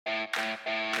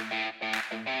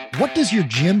What does your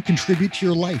gym contribute to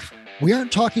your life? We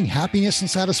aren't talking happiness and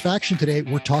satisfaction today.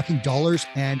 We're talking dollars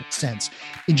and cents.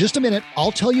 In just a minute,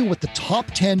 I'll tell you what the top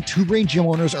 10 Two Brain gym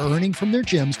owners are earning from their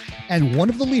gyms, and one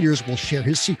of the leaders will share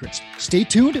his secrets. Stay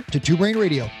tuned to Two Brain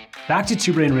Radio. Back to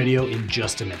Two Brain Radio in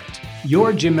just a minute.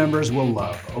 Your gym members will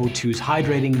love O2's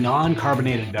hydrating,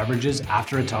 non-carbonated beverages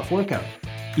after a tough workout.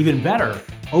 Even better,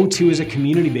 O2 is a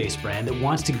community-based brand that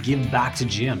wants to give back to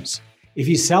gyms. If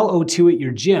you sell O2 at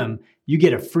your gym, you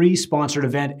get a free sponsored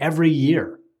event every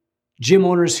year. Gym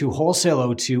owners who wholesale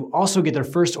O2 also get their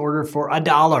first order for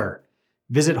 $1.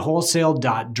 Visit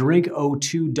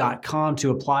wholesale.drinko2.com to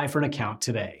apply for an account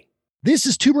today. This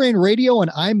is Two Brain Radio, and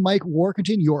I'm Mike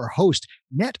Warkentin, your host.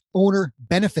 Net Owner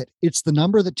Benefit. It's the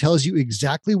number that tells you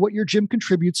exactly what your gym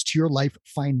contributes to your life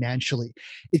financially.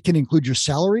 It can include your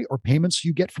salary or payments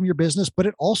you get from your business, but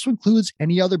it also includes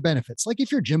any other benefits, like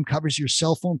if your gym covers your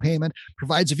cell phone payment,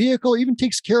 provides a vehicle, or even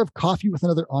takes care of coffee with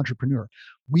another entrepreneur.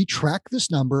 We track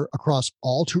this number across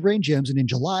all Two Brain gyms, and in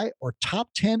July, our top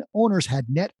 10 owners had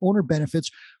net owner benefits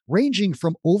ranging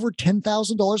from over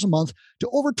 $10,000 a month to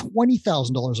over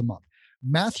 $20,000 a month.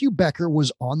 Matthew Becker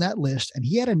was on that list, and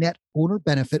he had a net owner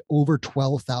benefit over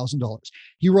 $12,000.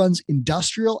 He runs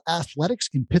Industrial Athletics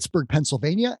in Pittsburgh,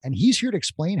 Pennsylvania, and he's here to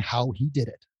explain how he did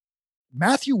it.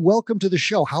 Matthew, welcome to the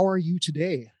show. How are you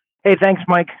today? Hey, thanks,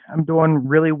 Mike. I'm doing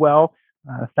really well.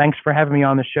 Thanks for having me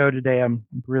on the show today. I'm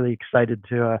really excited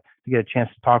to get a chance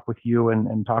to talk with you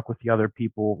and talk with the other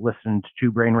people listening to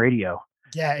Two Brain Radio.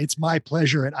 Yeah, it's my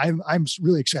pleasure. And I'm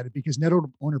really excited because net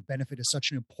owner benefit is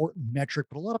such an important metric,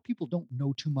 but a lot of people don't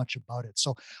know too much about it.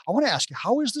 So I want to ask you,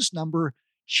 how has this number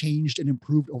changed and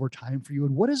improved over time for you?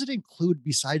 And what does it include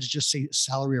besides just say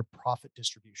salary or profit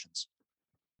distributions?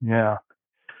 Yeah.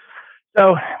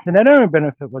 So the net owner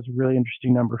benefit was a really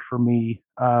interesting number for me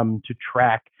to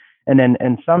track. And then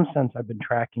in some sense, I've been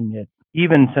tracking it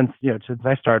even since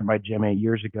I started my gym 8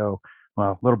 years ago,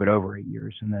 well, a little bit over 8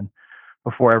 years. And then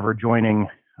before ever joining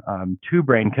Two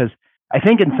Brain, because I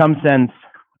think in some sense,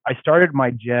 I started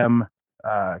my gym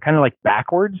kind of like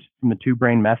backwards from the Two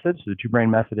Brain method. So the Two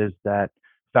Brain method is that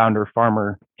founder,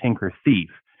 farmer, tinker, thief.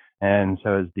 And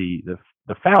so as the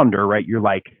founder, right, you're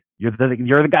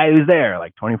the guy who's there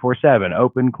like 24/7,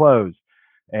 open, close.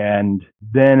 And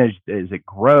then as it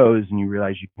grows and you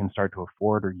realize you can start to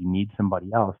afford or you need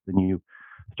somebody else, then you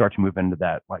start to move into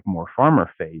that like more farmer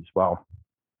phase. Well,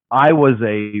 I was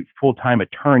a full-time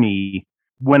attorney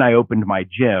when I opened my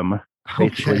gym,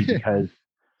 basically because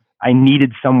I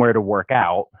needed somewhere to work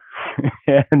out.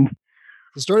 And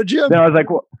to start a gym. Then I was like,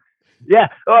 well, yeah,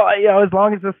 as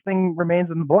long as this thing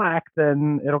remains in the black,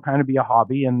 then it'll kind of be a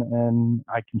hobby and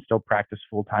I can still practice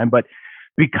full-time. But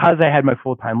because I had my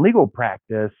full-time legal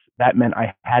practice, that meant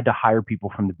I had to hire people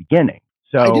from the beginning.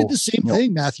 So I did the same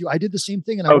thing, Matthew. I did the same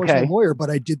thing, and I wasn't a lawyer, but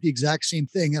I did the exact same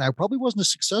thing. And I probably wasn't as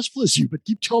successful as you, but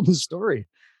keep telling the story.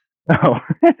 Oh,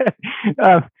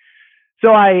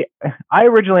 so I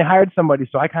originally hired somebody.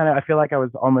 So I feel like I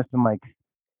was almost in like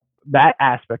that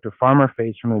aspect of farmer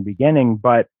phase from the beginning.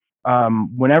 But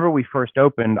whenever we first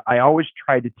opened, I always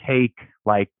tried to take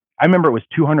I remember it was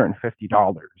 $250.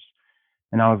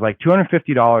 And I was like,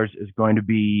 $250 is going to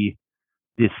be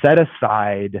the set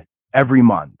aside every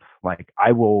month. Like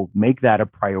I will make that a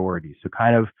priority. So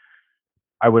kind of,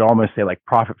 I would almost say like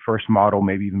profit first model,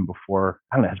 maybe even before,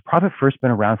 I don't know, has profit first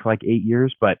been around for like 8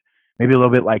 years, but maybe a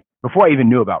little bit like before I even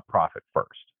knew about profit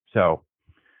first. So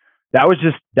that was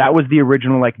the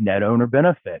original like net owner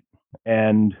benefit.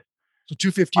 And so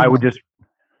 $250 I would just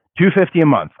 $250 a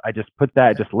month. I just put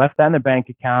that, just left that in the bank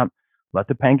account, let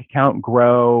the bank account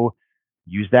grow,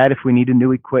 use that if we needed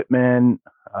new equipment.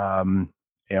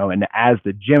 And as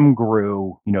the gym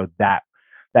grew, that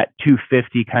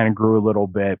 250 kind of grew a little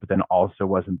bit, but then also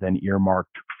wasn't then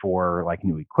earmarked for like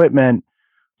new equipment.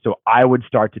 So I would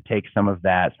start to take some of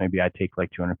that. So maybe I'd take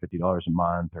like $250 a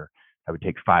month, or I would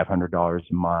take $500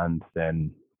 a month.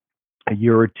 And a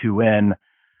year or two in,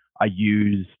 I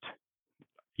used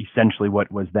essentially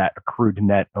what was that accrued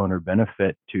net owner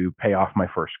benefit to pay off my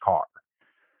first car.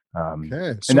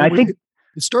 Okay. So and I think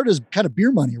it started as kind of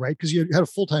beer money, right? Because you had a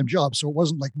full-time job. So it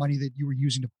wasn't like money that you were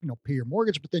using to, pay your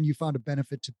mortgage, but then you found a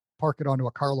benefit to park it onto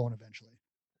a car loan eventually.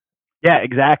 Yeah,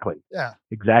 exactly. Yeah,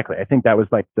 exactly. I think that was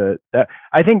like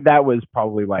I think that was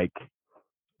probably like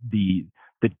the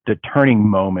turning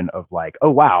moment of like,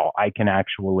 oh, wow, I can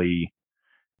actually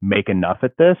make enough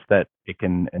at this that it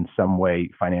can in some way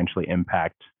financially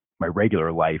impact my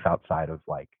regular life outside of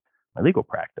like my legal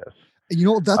practice.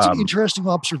 And that's an interesting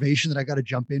observation that I got to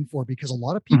jump in for, because a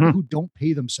lot of people who don't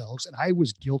pay themselves, and I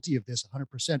was guilty of this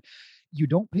 100%, you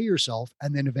don't pay yourself.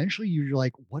 And then eventually you're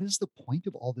like, what is the point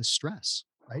of all this stress?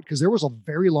 Right. Because there was a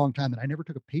very long time that I never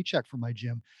took a paycheck from my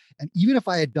gym. And even if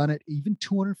I had done it, even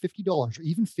 $250 or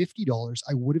even $50,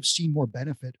 I would have seen more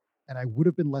benefit and I would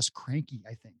have been less cranky,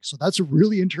 I think. So that's a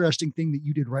really interesting thing that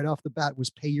you did right off the bat was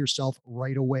pay yourself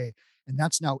right away. And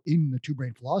that's now in the Two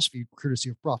Brain philosophy, courtesy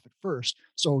of Profit First.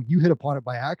 So you hit upon it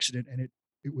by accident and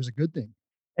it was a good thing.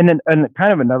 And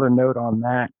kind of another note on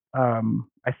that,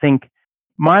 I think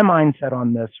my mindset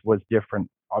on this was different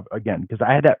again, because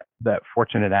I had that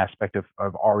fortunate aspect of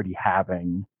already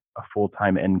having a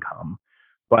full-time income.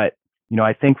 But,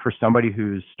 I think for somebody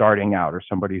who's starting out or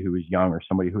somebody who is young or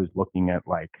somebody who's looking at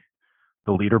like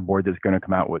the leaderboard that's going to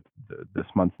come out with this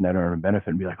month's net earned benefit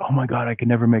and be like, oh my God, I can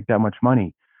never make that much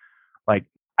money. Like,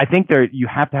 I think you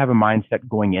have to have a mindset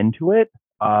going into it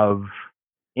of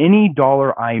any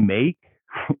dollar I make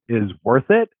is worth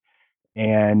it,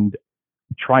 and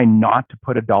try not to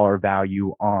put a dollar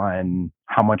value on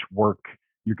how much work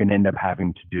you're going to end up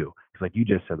having to do. Because like you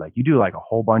just said, like you do like a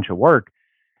whole bunch of work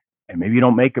and maybe you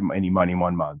don't make any money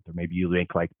 1 month, or maybe you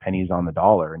make like pennies on the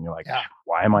dollar and you're like,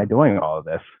 why am I doing all of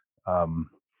this?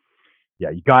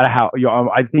 You gotta have,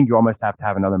 I think you almost have to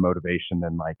have another motivation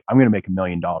than like, I'm going to make $1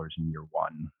 million in year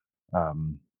one.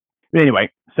 But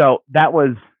anyway, so that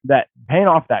paying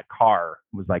off that car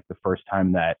was like the first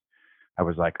time that I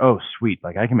was like, oh, sweet.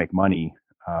 Like I can make money,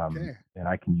 and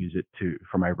I can use it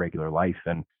for my regular life.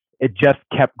 And it just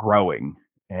kept growing.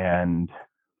 And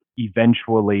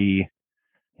eventually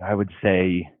I would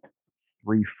say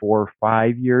 3, 4,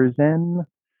 5 years in,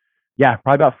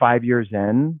 probably about 5 years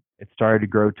in, it started to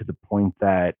grow to the point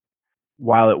that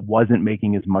while it wasn't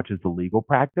making as much as the legal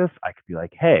practice, I could be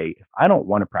like, hey, if I don't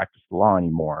want to practice the law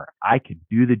anymore, I could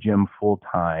do the gym full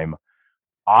time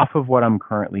off of what I'm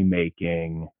currently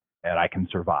making, and I can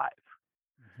survive.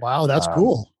 Wow, that's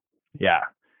cool. Yeah.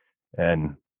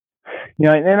 And,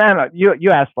 and I don't know,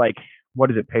 you asked like, what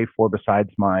does it pay for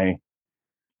besides my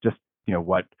just,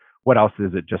 what else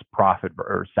is it, just profit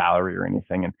or salary or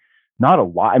anything? And not a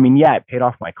lot. I mean, it paid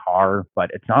off my car,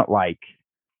 but it's not like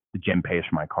the gym pays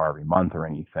for my car every month or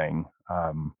anything.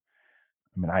 I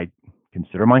mean, I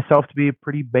consider myself to be a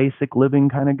pretty basic living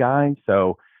kind of guy.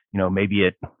 So, maybe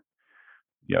if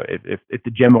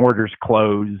the gym orders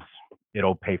clothes,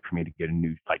 it'll pay for me to get a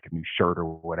new shirt or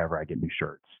whatever. I get new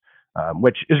shirts,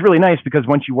 which is really nice because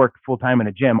once you work full time in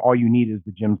a gym, all you need is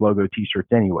the gym's logo t-shirts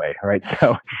anyway. Right.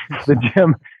 So the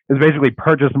gym has basically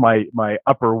purchased my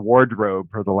upper wardrobe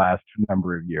for the last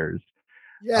number of years.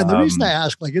 Yeah. And the reason I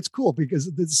ask, like, it's cool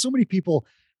because there's so many people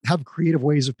have creative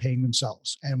ways of paying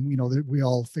themselves. And, we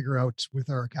all figure out with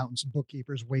our accountants and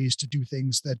bookkeepers ways to do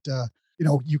things that,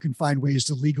 you can find ways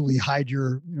to legally hide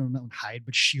not hide,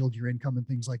 but shield your income and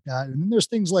things like that. And then there's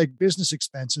things like business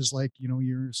expenses, like,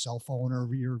 your cell phone or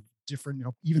your different,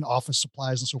 even office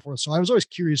supplies and so forth. So I was always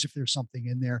curious if there's something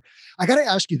in there. I got to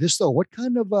ask you this though, what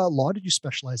kind of law did you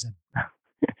specialize in?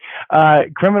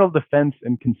 Criminal defense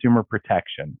and consumer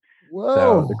protection. Whoa.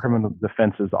 So the criminal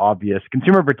defense is obvious.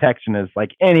 Consumer protection is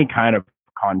like any kind of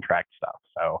contract stuff.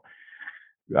 So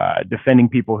defending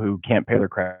people who can't pay their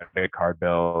credit card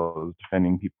bills,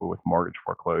 defending people with mortgage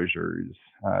foreclosures,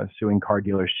 suing car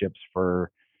dealerships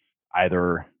for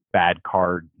either bad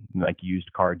like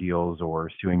used car deals, or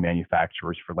suing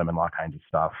manufacturers for lemon law kinds of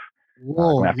stuff.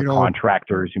 Whoa,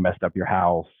 contractors who messed up your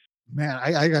house. Man,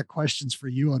 I got questions for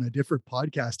you on a different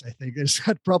podcast. I think it's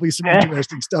got probably some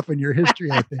interesting stuff in your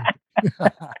history. I think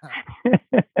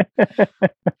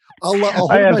I'll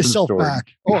hold myself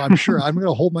back. Oh, I'm sure I'm going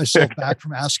to hold myself back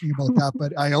from asking about that.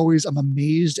 But I'm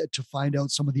amazed to find out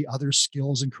some of the other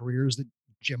skills and careers that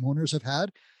gym owners have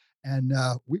had. And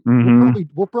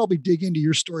we'll probably dig into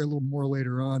your story a little more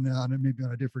later on, maybe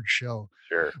on a different show.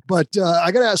 Sure. But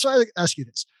I got to ask you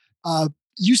this.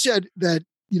 You said that,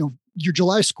 your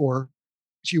July score,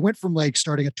 so you went from like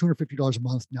starting at $250 a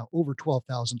month, now over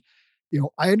 12,000.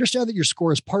 I understand that your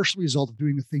score is partially a result of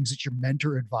doing the things that your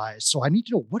mentor advised. So I need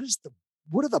to know what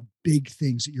are the big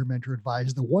things that your mentor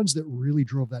advised, the ones that really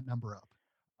drove that number up?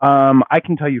 I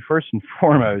can tell you first and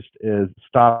foremost is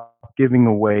stop giving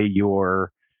away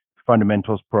your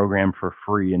fundamentals program for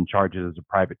free and charge it as a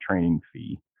private training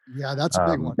fee. Yeah, that's a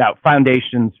big one. Now,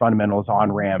 foundations, fundamentals,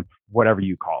 on-ramp, whatever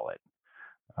you call it.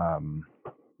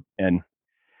 And,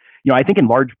 I think in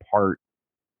large part,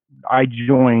 I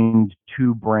joined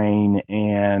Two Brain,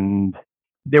 and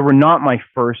they were not my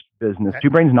first business. Two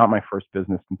Brain's not my first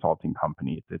business consulting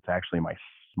company. It's actually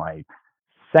my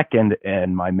second,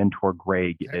 and my mentor,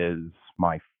 Greg, is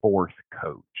my fourth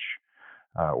coach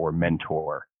or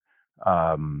mentor.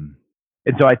 And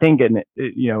so I think,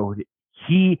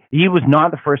 he was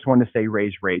not the first one to say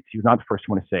raise rates. He was not the first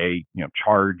one to say,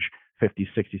 charge 50,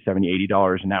 60, 70,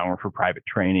 $80 an hour for private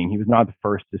training. He was not the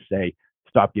first to say,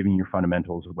 stop giving your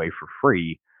fundamentals away for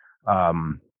free.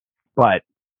 But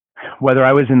whether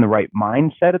I was in the right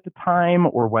mindset at the time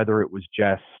or whether it was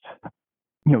just,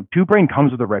 Two Brain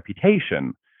comes with a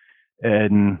reputation.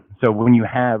 And so when you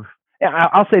have,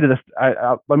 I'll say to this,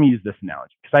 let me use this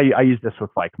analogy because I use this with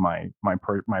like my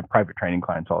private training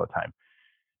clients all the time.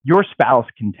 Your spouse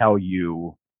can tell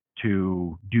you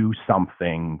to do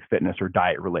something fitness or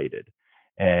diet related,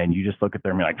 and you just look at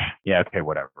them and be like, yeah, okay,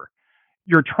 whatever.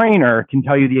 Your trainer can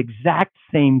tell you the exact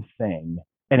same thing,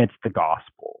 and it's the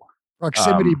gospel.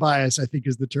 Proximity bias, I think,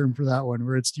 is the term for that one,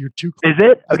 where you're too close. Is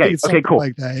it? Okay, cool.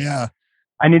 Like that, yeah.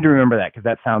 I need to remember that because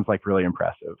that sounds like really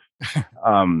impressive.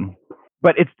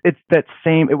 But it's that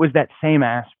same. It was that same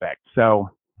aspect. So,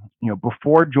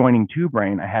 before joining Two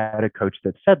Brain, I had a coach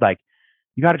that said like,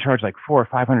 you got to charge like $400,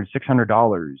 $500,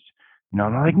 $600. And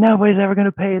I'm like, nobody's ever going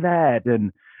to pay that,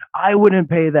 and I wouldn't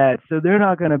pay that, so they're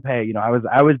not going to pay. I was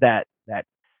that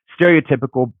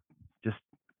stereotypical just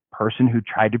person who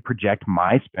tried to project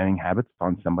my spending habits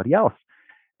on somebody else.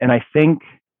 And I think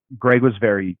Greg was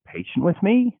very patient with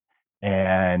me,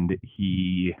 and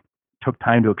he took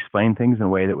time to explain things in a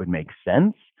way that would make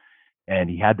sense. And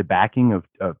he had the backing of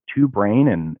Two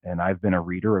Brain, and I've been a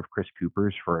reader of Chris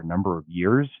Cooper's for a number of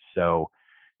years. So,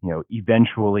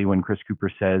 eventually when Chris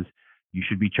Cooper says, you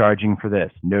should be charging for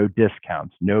this, no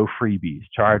discounts, no freebies,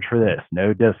 charge for this,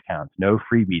 no discounts, no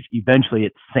freebies, eventually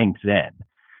it sinks in.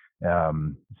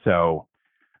 So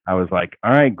I was like,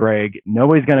 all right, Greg,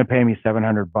 nobody's going to pay me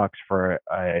 $700 for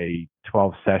a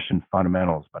 12 session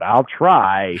fundamentals, but I'll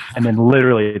try. And then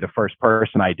literally the first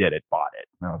person I did it bought it.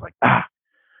 And I was like,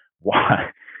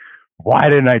 why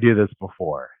didn't I do this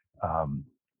before?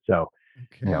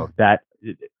 That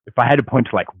if I had to point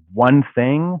to like one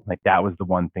thing, like that was the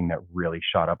one thing that really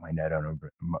shot up my net owner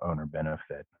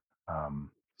benefit.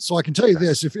 So I can tell you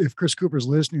this, if Chris Cooper's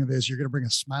listening to this, you're going to bring a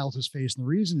smile to his face. And the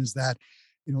reason is that,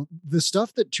 the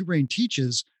stuff that Two Brain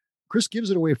teaches, Chris gives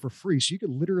it away for free. So you could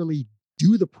literally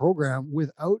do the program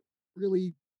without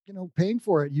really, paying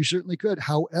for it. You certainly could.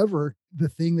 However, the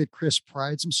thing that Chris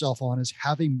prides himself on is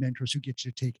having mentors who get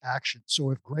you to take action. So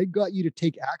if Greg got you to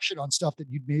take action on stuff that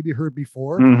you'd maybe heard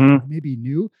before, maybe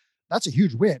knew, that's a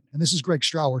huge win. And this is Greg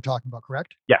Strow we're talking about,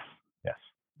 correct? Yes.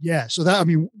 Yeah. So that's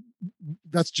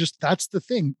the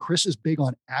thing. Chris is big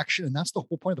on action. And that's the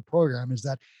whole point of the program, is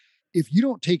that if you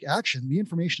don't take action, the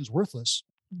information is worthless.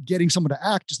 Getting someone to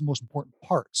act is the most important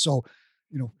part. So,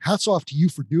 hats off to you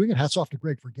for doing it. Hats off to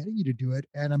Greg for getting you to do it.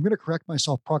 And I'm going to correct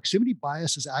myself. Proximity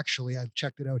bias is actually, I've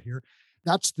checked it out here,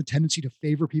 that's the tendency to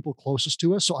favor people closest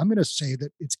to us. So I'm going to say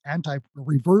that it's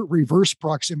reverse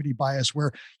proximity bias,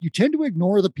 where you tend to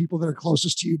ignore the people that are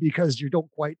closest to you because you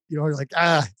don't quite, you're like,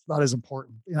 it's not as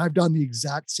important. And I've done the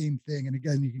exact same thing. And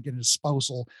again, you can get into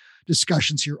spousal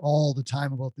discussions here all the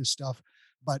time about this stuff,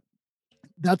 but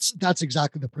that's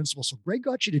exactly the principle. So Greg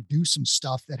got you to do some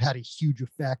stuff that had a huge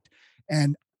effect.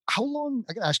 And how long,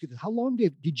 I got to ask you this, how long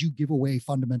did you give away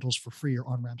fundamentals for free or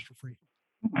on-ramps for free?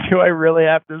 Do I really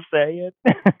have to say it?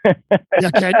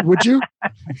 Yeah, would you?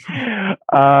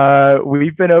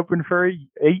 We've been open for 8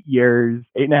 years,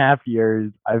 8.5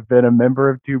 years. I've been a member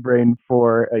of Two Brain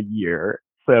for a year.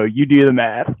 So you do the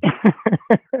math.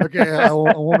 Okay, I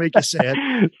won't make you say it.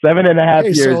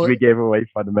 7.5 years we gave away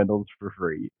fundamentals for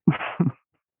free.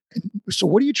 So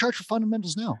what do you charge for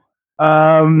fundamentals now?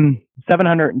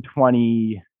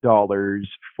 $720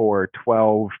 for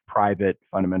 12 private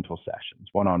fundamental sessions,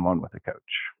 one-on-one with a coach.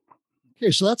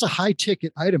 Okay, so that's a high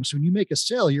ticket item. So when you make a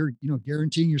sale, you're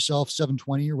guaranteeing yourself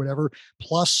 $720 or whatever,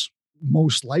 plus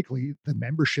most likely the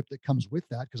membership that comes with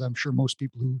that, because I'm sure most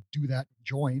people who do that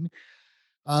join.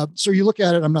 So you look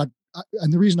at it, and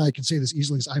the reason I can say this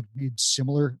easily is I've made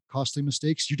similar costly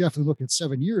mistakes. You definitely look at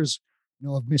 7 years,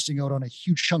 of missing out on a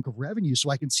huge chunk of revenue.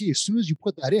 So I can see as soon as you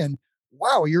put that in,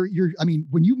 wow,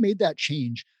 when you made that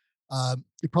change,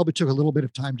 it probably took a little bit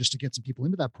of time just to get some people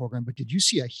into that program, but did you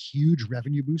see a huge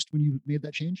revenue boost when you made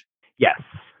that change? Yes.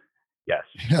 Yeah,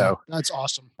 so that's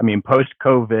awesome.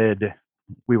 Post-COVID,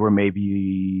 we were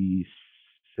maybe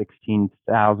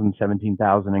 16,000,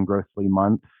 17,000 in gross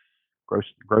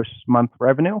month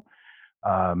revenue.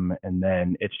 And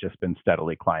then it's just been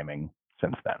steadily climbing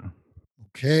since then.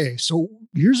 Okay. So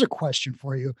here's a question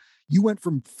for you. You went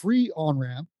from free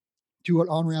on-ramp to an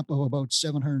on-ramp of about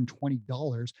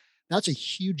 $720. That's a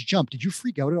huge jump. Did you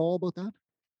freak out at all about that?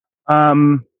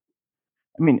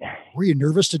 Were you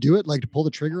nervous to do it, like to pull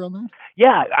the trigger on that?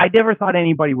 Yeah, I never thought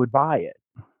anybody would buy it.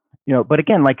 But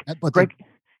again, like Greg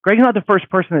Greg's not the first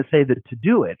person to say that to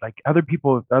do it. Like other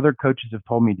people, other coaches have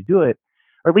told me to do it,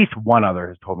 or at least one other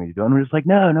has told me to do it. And we're just like,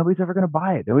 no, nobody's ever going to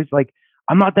buy it. They're always like,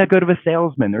 I'm not that good of a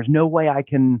salesman. There's no way I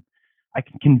can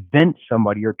convince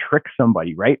somebody or trick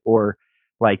somebody, right? Or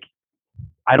like,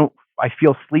 I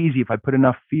feel sleazy if I put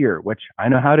enough fear, which I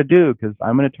know how to do because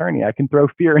I'm an attorney. I can throw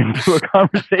fear into a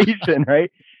conversation,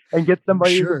 right? And get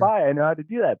somebody to buy. I know how to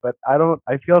do that, but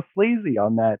I feel sleazy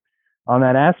on that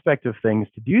aspect of things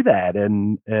to do that.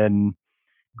 And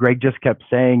Greg just kept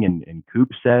saying, and Coop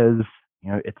says,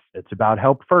 it's about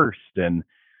help first. And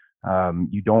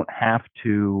you don't have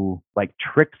to like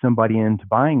trick somebody into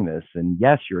buying this. And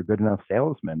yes, you're a good enough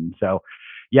salesman. So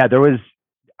yeah,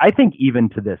 I think even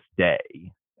to this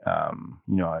day,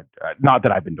 not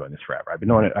that I've been doing this forever. I've been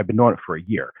doing it for a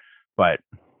year, but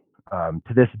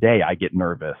to this day, I get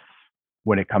nervous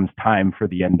when it comes time for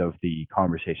the end of the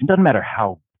conversation. Doesn't matter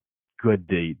how good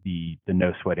the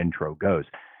no sweat intro goes.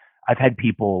 I've had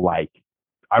people like,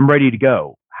 I'm ready to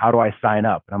go. How do I sign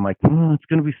up? And I'm like, it's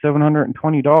going to be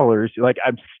 $720. Like,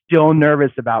 I'm still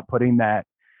nervous about putting that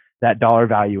dollar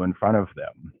value in front of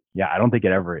them. Yeah, I don't think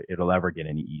it'll ever get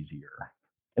any easier.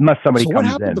 Unless somebody comes in. What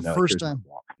happened the first time?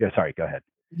 Yeah, sorry, go ahead.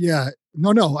 Yeah,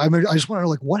 no. I mean, I just want to know,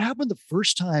 like, what happened the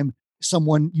first time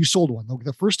you sold one? Like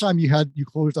the first time you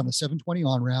closed on a 720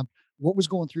 on ramp, what was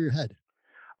going through your head?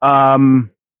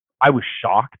 I was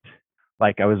shocked.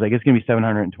 Like I was like, it's gonna be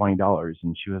 $720,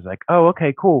 and she was like, oh,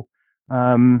 okay, cool.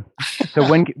 So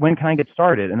when can I get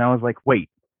started? And I was like, wait,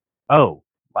 oh,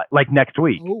 like next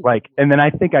week, like, and then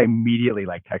I think I immediately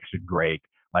like texted Greg.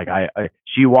 Like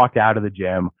she walked out of the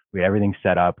gym. We had everything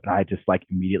set up, and I just like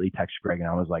immediately texted Greg, and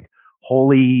I was like,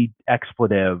 holy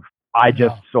expletive. I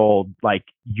just sold, like,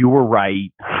 you were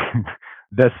right.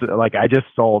 I just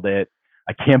sold it.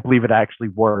 I can't believe it actually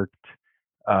worked.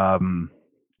 And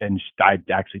I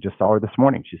actually just saw her this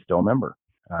morning. She's still a member.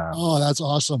 That's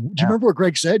awesome. Do you remember what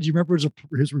Greg said? Do you remember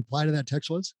his reply to that text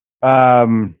was? I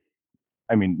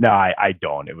mean, no, I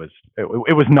don't. It was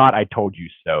not, I told you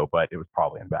so, but it was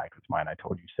probably in the back of his mind. I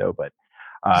told you so, but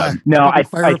no, I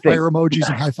think fire emojis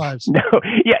and high fives. No,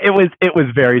 yeah, it was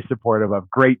very supportive of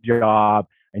great job.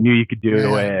 I knew you could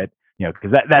do it,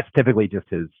 because that's typically just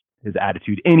his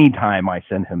attitude. Anytime I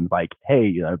send him like,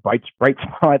 hey, bright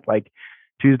spot, like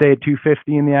Tuesday at 2:50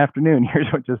 in the afternoon, here's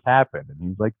what just happened. And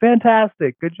he's like,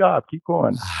 fantastic, good job, keep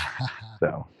going.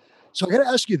 So I got to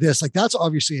ask you this, like, that's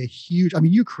obviously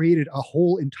you created a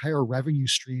whole entire revenue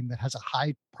stream that has a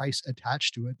high price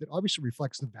attached to it that obviously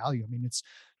reflects the value. I mean, it's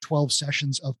 12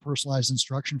 sessions of personalized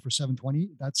instruction for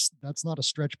 $720. That's not a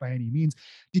stretch by any means.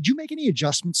 Did you make any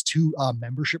adjustments to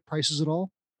membership prices at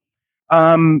all?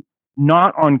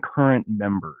 Not on current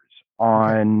members.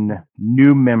 On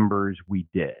new members, we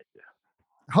did.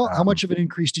 How much of an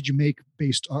increase did you make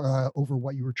based over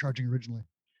what you were charging originally?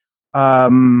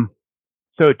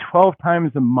 So 12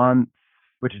 times a month,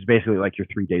 which is basically like your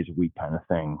 3 days a week kind of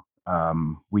thing.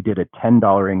 We did a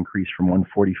 $10 increase from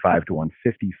 $145 to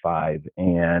 $155,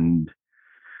 and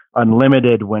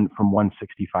unlimited went from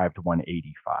 $165 to $185.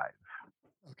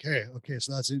 Okay.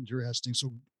 So that's interesting.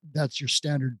 So that's your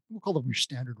standard, we'll call them your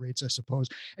standard rates, I suppose.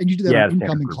 And you do that on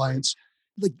incoming clients.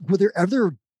 Like, were there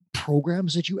other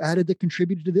programs that you added that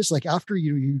contributed to this? Like after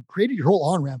you created your whole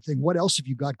on-ramp thing, what else have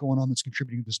you got going on that's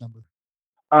contributing to this number?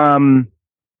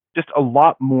 Just a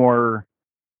lot more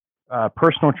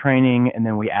personal training, and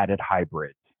then we added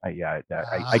hybrids. I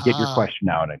get your question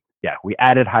now, and we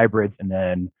added hybrids, and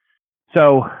then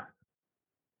so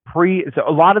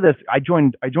a lot of this. I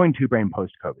joined Two Brain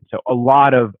post COVID, so a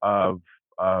lot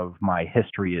of my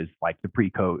history is like the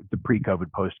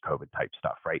pre-COVID, post COVID type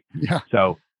stuff, right? Yeah.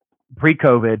 So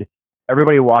pre-COVID,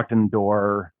 everybody walked in the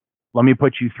door. Let me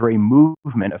put you through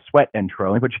a sweat intro.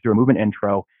 Let me put you through a movement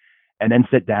intro. And then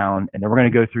sit down, and then we're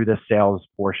going to go through the sales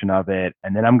portion of it.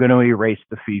 And then I'm going to erase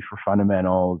the fee for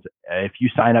fundamentals. If you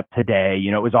sign up today,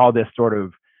 it was all this sort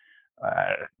of,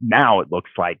 now it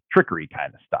looks like trickery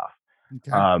kind of stuff.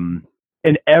 Okay.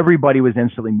 And everybody was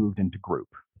instantly moved into group.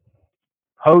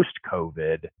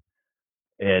 Post-COVID,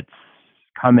 it's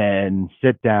come in,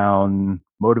 sit down,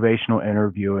 motivational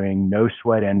interviewing, no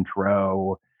sweat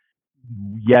intro.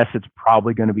 Yes, it's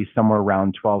probably going to be somewhere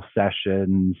around 12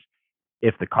 sessions.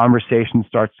 If the conversation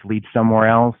starts to lead somewhere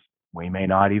else, I may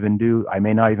not even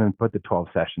put the 12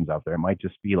 sessions up there. It might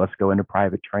just be, let's go into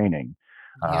private training.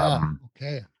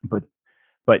 Okay. But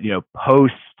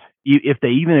post, if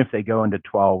they go into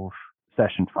 12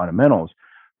 session fundamentals,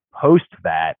 post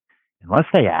that, unless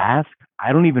they ask,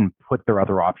 I don't even put their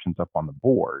other options up on the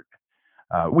board.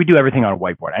 We do everything on a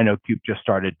whiteboard. I know Coop just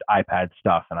started iPad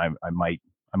stuff, and I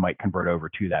might convert over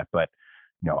to that, but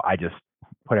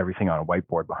put everything on a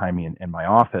whiteboard behind me in my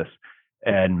office.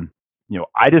 And,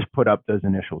 I just put up those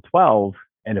initial 12.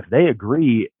 And if they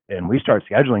agree and we start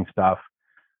scheduling stuff,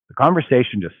 the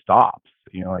conversation just stops.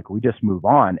 Like we just move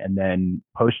on, and then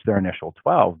post their initial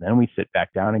 12. Then we sit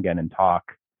back down again and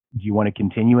talk. Do you want to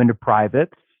continue into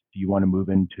privates? Do you want to move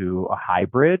into a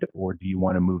hybrid, or do you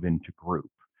want to move into group?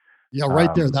 Yeah,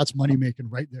 right there. That's money making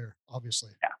right there, obviously.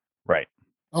 Yeah, right.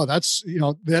 Oh, that's,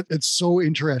 that it's so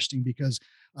interesting because,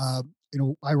 I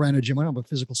ran a gym. I don't have a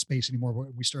physical space anymore.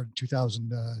 We started in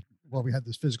 2000. We had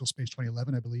this physical space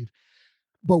 2011, I believe.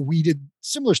 But we did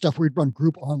similar stuff. We'd run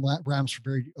group on ramps for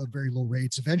very low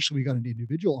rates. Eventually, we got into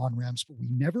individual on ramps, but we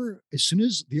never. As soon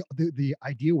as the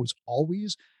idea was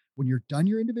always, when you're done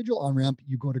your individual on ramp,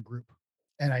 you go to group.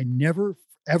 And I never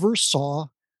ever saw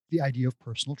the idea of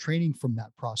personal training from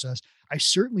that process. I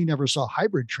certainly never saw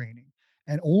hybrid training.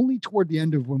 And only toward the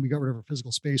end of when we got rid of our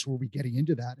physical space were we getting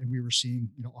into that, and we were seeing,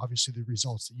 obviously the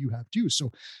results that you have too.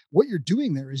 So what you're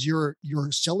doing there is you're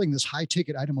selling this high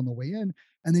ticket item on the way in,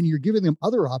 and then you're giving them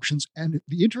other options. And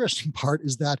the interesting part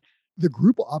is that the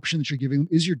group option that you're giving them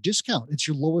is your discount. It's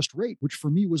your lowest rate, which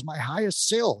for me was my highest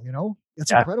sale.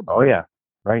 That's incredible. Oh yeah.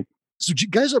 Right. So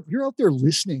guys, if you're out there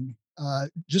listening,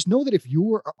 just know that if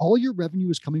all your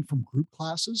revenue is coming from group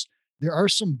classes, there are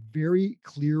some very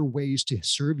clear ways to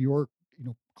serve your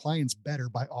clients better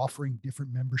by offering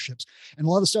different memberships. And a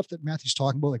lot of the stuff that Matthew's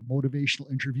talking about, like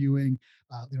motivational interviewing,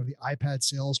 the iPad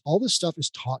sales, all this stuff is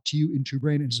taught to you in Two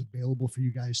Brain and is available for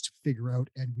you guys to figure out.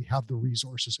 And we have the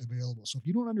resources available. So if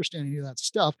you don't understand any of that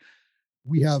stuff,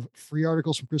 we have free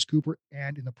articles from Chris Cooper,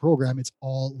 and in the program, it's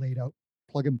all laid out,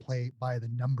 plug and play by the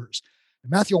numbers.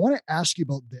 And Matthew, I want to ask you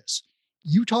about this.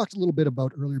 You talked a little bit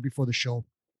about earlier before the show,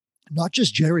 not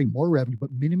just generating more revenue,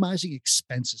 but minimizing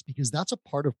expenses, because that's a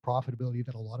part of profitability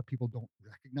that a lot of people don't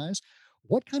recognize.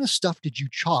 What kind of stuff did you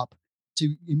chop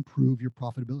to improve your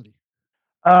profitability?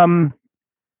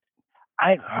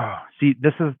 See,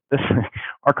 this is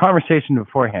our conversation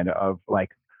beforehand of like,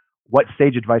 what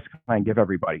stage advice can I give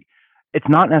everybody? It's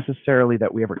not necessarily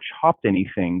that we ever chopped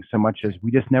anything so much as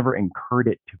we just never incurred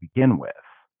it to begin with.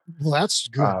 Well, that's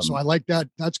good. So I like that.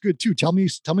 That's good too. Tell me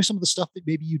some of the stuff that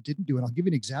maybe you didn't do. And I'll give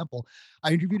you an example.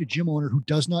 I interviewed a gym owner who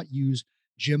does not use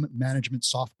gym management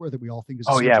software that we all think is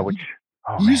essential.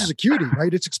 He uses Acuity,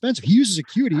 right? It's expensive. He uses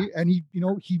Acuity, and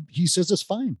he says it's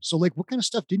fine. So like, what kind of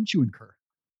stuff didn't you incur?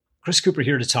 Chris Cooper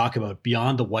here to talk about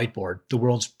Beyond the Whiteboard, the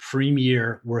world's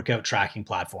premier workout tracking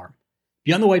platform.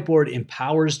 Beyond the Whiteboard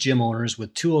empowers gym owners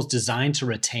with tools designed to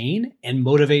retain and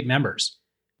motivate members.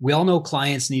 We all know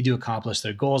clients need to accomplish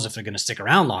their goals if they're going to stick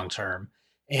around long term,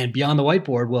 and Beyond the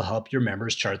Whiteboard will help your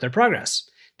members chart their progress.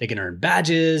 They can earn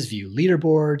badges, view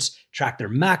leaderboards, track their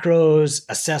macros,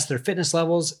 assess their fitness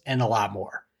levels, and a lot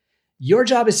more. Your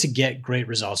job is to get great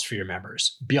results for your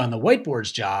members. Beyond the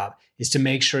Whiteboard's job is to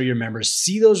make sure your members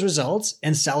see those results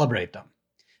and celebrate them.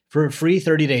 For a free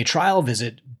 30-day trial,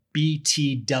 visit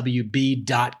btwb.com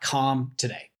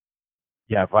today.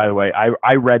 Yeah, by the way,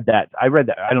 I read that. I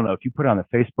don't know if you put it on the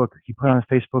Facebook or you put it on a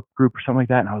Facebook group or something like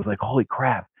that. And I was like, holy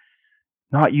crap,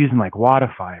 not using like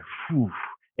Wodify. Whew.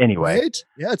 Anyway. Right?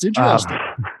 Yeah, it's interesting.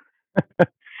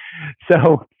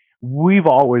 So we've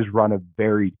always run a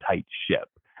very tight ship.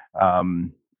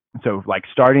 So like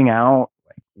starting out,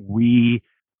 we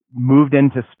moved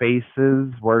into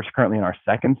spaces. We're currently in our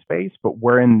second space, but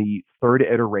we're in the third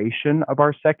iteration of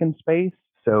our second space.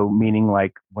 So meaning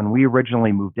like when we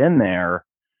originally moved in there,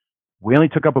 we only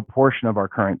took up a portion of our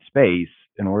current space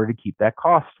in order to keep that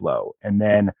cost low. And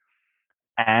then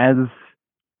as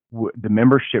the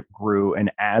membership grew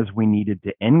and as we needed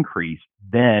to increase,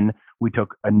 then we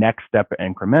took a next step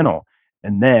incremental.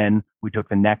 And then we took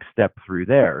the next step through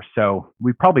there. So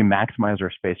we probably maximize our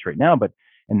space right now, but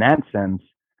in that sense,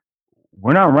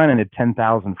 we're not running a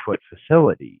 10,000 foot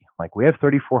facility. Like we have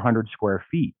 3,400 square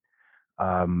feet.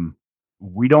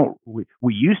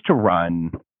 We used to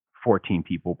run 14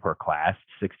 people per class,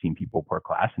 16 people per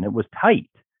class, and it was tight.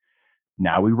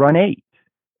 Now we run 8,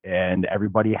 and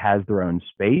everybody has their own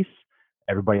space.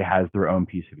 Everybody has their own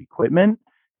piece of equipment,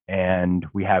 and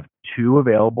we have 2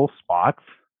 available spots.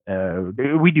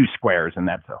 We do squares, and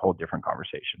that's a whole different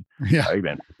conversation. Yeah.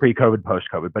 Again, pre-COVID,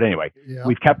 post-COVID. But anyway,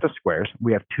 We've kept the squares.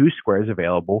 We have 2 squares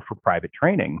available for private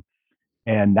training,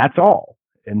 and that's all.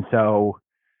 And so,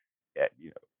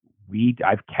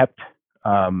 I've kept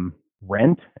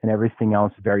rent and everything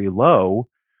else very low,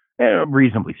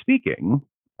 reasonably speaking,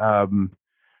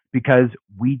 because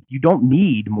you don't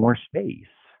need more space.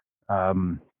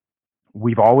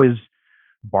 We've always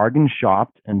bargain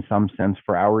shopped in some sense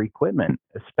for our equipment,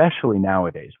 especially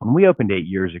nowadays. When we opened 8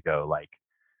 years ago, like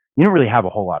you don't really have a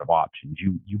whole lot of options.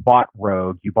 You bought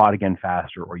Rogue, you bought Again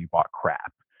Faster, or you bought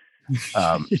crap.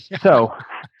 Yeah. So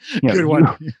Good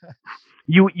one.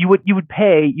 you'd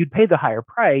pay the higher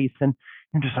price, and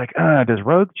you're just like, does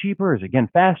Rogue cheaper? Is Again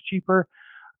Fast cheaper?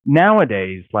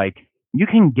 Nowadays, like, you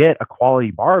can get a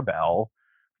quality barbell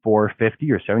for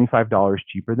 $50 or $75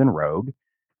 cheaper than Rogue.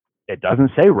 It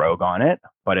doesn't say Rogue on it,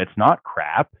 but it's not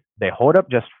crap. They hold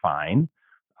up just fine.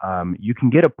 You can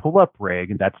get a pull-up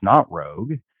rig that's not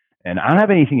Rogue. And I don't have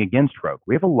anything against Rogue.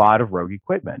 We have a lot of Rogue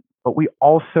equipment, but we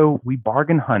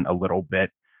bargain hunt a little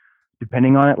bit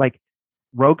depending on it. Like,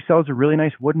 Rogue sells a really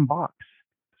nice wooden box.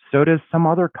 So does some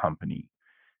other company.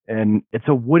 And it's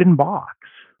a wooden box.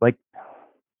 Like,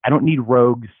 I don't need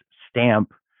Rogue's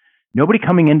stamp. Nobody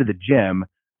coming into the gym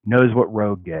knows what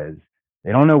Rogue is.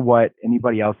 They don't know what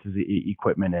anybody else's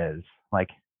equipment is. Like,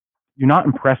 you're not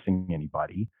impressing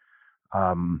anybody.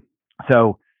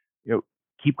 So,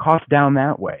 keep costs down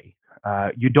that way.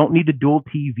 You don't need to dual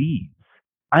TVs.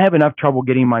 I have enough trouble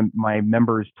getting my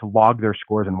members to log their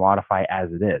scores in Wodify as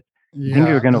it is. You think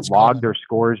they're going to log their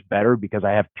scores better because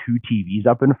I have 2 TVs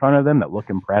up in front of them that look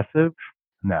impressive?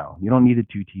 No, you don't need the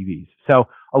 2 TVs. So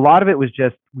a lot of it was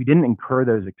just, we didn't incur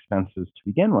those expenses to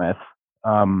begin with.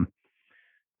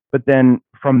 But then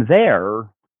from there,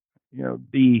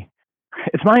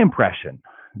 it's my impression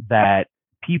that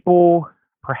people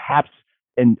perhaps,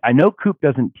 and I know Coop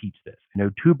doesn't teach this, I know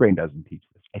Two Brain doesn't teach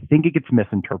this. I think it gets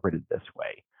misinterpreted this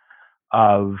way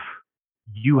of,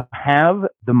 you have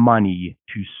the money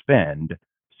to spend,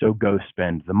 so go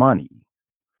spend the money.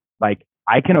 Like,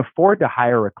 I can afford to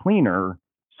hire a cleaner,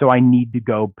 so I need to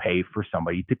go pay for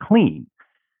somebody to clean.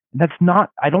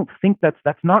 I don't think that's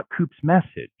not Coop's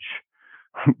message.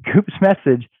 Coop's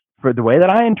message, for the way that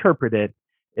I interpret it,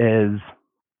 is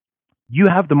you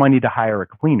have the money to hire a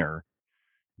cleaner.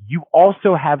 You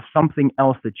also have something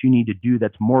else that you need to do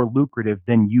that's more lucrative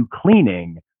than you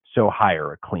cleaning, so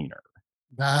hire a cleaner.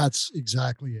 That's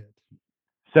exactly it.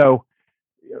 So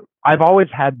I've always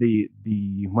had the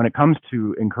when it comes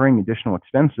to incurring additional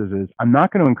expenses, is I'm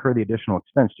not going to incur the additional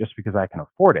expense just because I can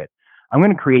afford it. I'm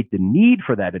going to create the need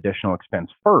for that additional expense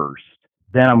first.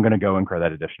 Then I'm going to go incur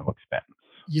that additional expense.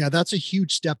 Yeah, that's a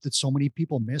huge step that so many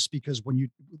people miss, because when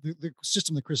the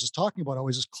system that Chris is talking about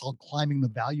always is called climbing the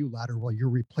value ladder, while you're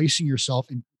replacing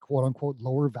yourself in quote unquote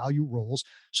lower value roles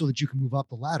so that you can move up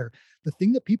the ladder. The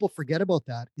thing that people forget about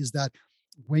that is that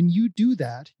when you do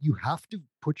that, you have to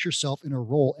put yourself in a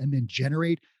role and then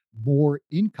generate more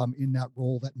income in that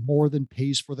role that more than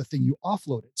pays for the thing you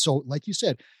offloaded. So like you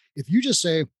said, if you just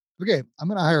say, okay, I'm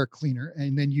going to hire a cleaner,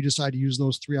 and then you decide to use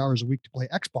those 3 hours a week to play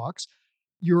Xbox,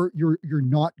 you're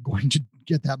not going to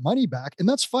get that money back. And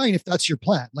that's fine if that's your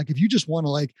plan. Like, if you just want to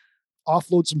like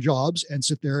offload some jobs and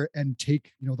sit there and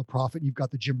take, the profit, and you've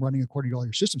got the gym running according to all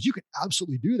your systems, you can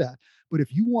absolutely do that. But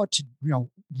if you want to,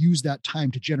 use that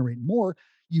time to generate more,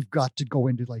 you've got to go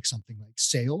into like something like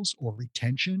sales or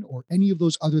retention or any of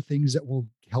those other things that will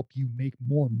help you make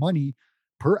more money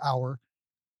per hour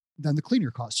than the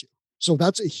cleaner costs you. So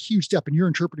that's a huge step. And you're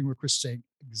interpreting what Chris is saying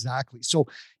exactly. So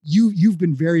you've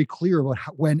been very clear about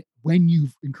how, when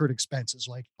you've incurred expenses,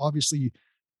 like obviously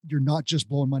you're not just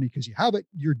blowing money because you have it,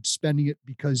 you're spending it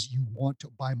because you want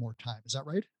to buy more time. Is that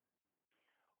right?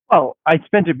 Well, I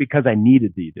spent it because I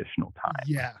needed the additional time.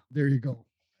 Yeah, there you go.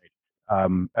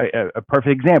 A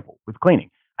perfect example with cleaning.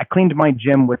 I cleaned my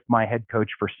gym with my head coach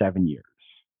for 7 years.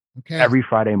 Okay. Every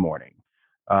Friday morning.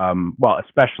 Well,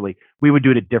 especially, we would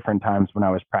do it at different times when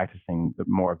I was practicing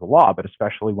more of the law, but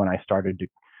especially when I started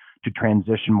to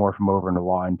transition more from over in the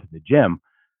law into the gym.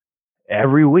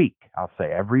 Every week, I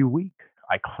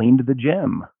cleaned the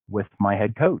gym with my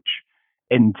head coach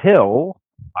until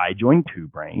I joined Two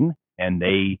Brain, and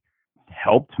they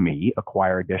helped me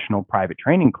acquire additional private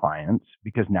training clients,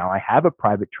 because now I have a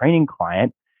private training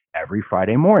client every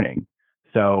Friday morning.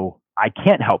 So I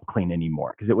can't help clean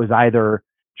anymore, because it was either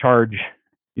charge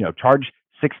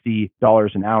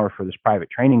 $60 an hour for this private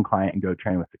training client and go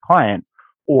train with the client,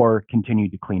 or continue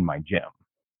to clean my gym.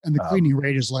 And the cleaning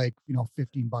rate is like, $15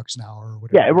 an hour or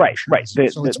whatever. Yeah, right.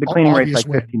 The cleaning rate is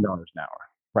like $15 an hour.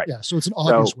 Right. Yeah. So it's an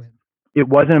obvious win. It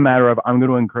wasn't a matter of, I'm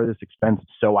going to incur this expense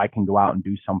so I can go out and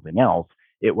do something else.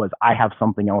 It was, I have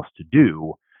something else to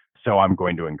do, so I'm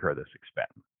going to incur this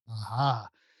expense. Aha.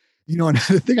 And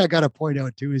the thing I got to point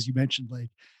out too, is you mentioned like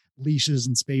leases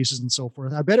and spaces and so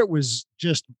forth. I bet it was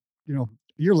just,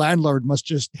 your landlord must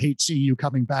just hate seeing you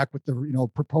coming back with the,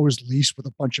 proposed lease with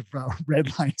a bunch of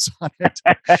red lines on it.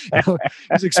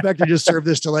 He's expecting to serve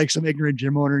this to like some ignorant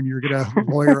gym owner, and you're going to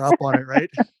lawyer up on it, right?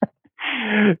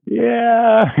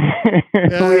 Yeah.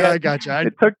 Yeah, I gotcha.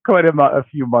 It took quite a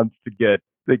few months to get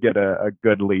to get a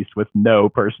good lease with no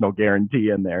personal guarantee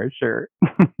in there. Sure.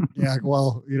 Yeah,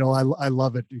 well, I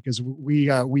love it because we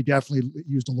definitely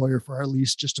used a lawyer for our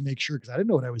lease just to make sure, because I didn't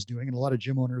know what I was doing, and a lot of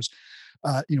gym owners,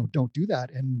 don't do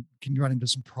that and can run into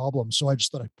some problems. So I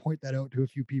just thought I'd point that out to a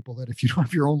few people, that if you don't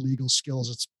have your own legal skills,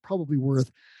 it's probably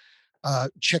worth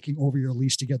checking over your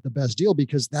lease to get the best deal,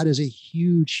 because that is a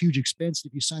huge, huge expense.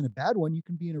 If you sign a bad one, you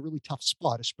can be in a really tough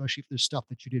spot, especially if there's stuff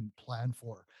that you didn't plan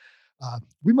for.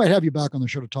 We might have you back on the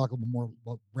show to talk a little more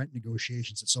about rent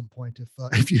negotiations at some point,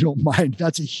 if you don't mind.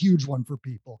 That's a huge one for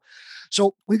people.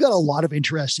 So we've got a lot of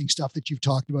interesting stuff that you've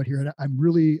talked about here, and I'm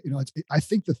really, I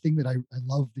think the thing that I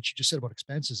love that you just said about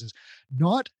expenses is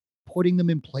not putting them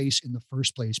in place in the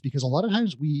first place, because a lot of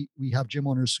times we have gym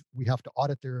owners, we have to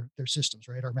audit their systems,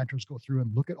 right? Our mentors go through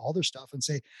and look at all their stuff and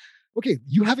say, okay,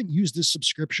 you haven't used this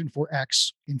subscription for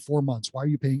X in 4 months. Why are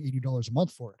you paying $80 a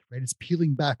month for it, right? It's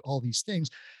peeling back all these things.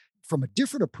 From a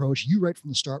different approach, you right from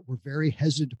the start were very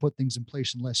hesitant to put things in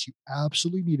place unless you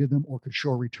absolutely needed them or could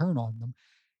show a return on them.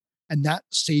 And that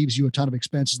saves you a ton of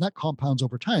expenses. And that compounds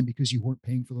over time because you weren't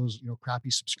paying for those,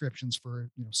 crappy subscriptions for,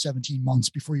 17 months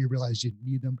before you realized you didn't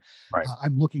need them. Right.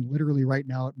 I'm looking literally right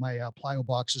now at my plyo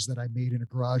boxes that I made in a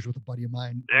garage with a buddy of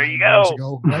mine. There you years go.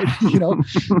 ago, right?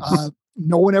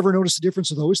 No one ever noticed the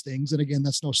difference of those things. And again,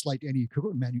 that's no slight to any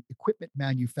equipment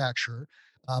manufacturer.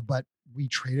 But we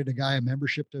traded a guy a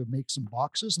membership to make some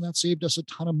boxes, and that saved us a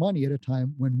ton of money at a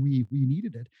time when we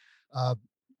needed it.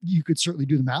 You could certainly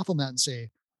do the math on that and say,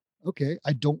 okay,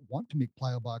 I don't want to make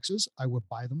plyo boxes. I would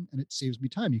buy them and it saves me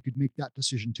time. You could make that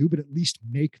decision too, but at least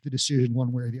make the decision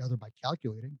one way or the other by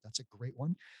calculating. That's a great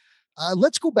one.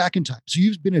 Let's go back in time. So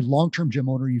you've been a long-term gym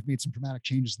owner. You've made some dramatic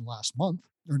changes in the last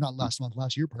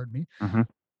year, pardon me. Mm-hmm.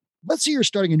 Let's say you're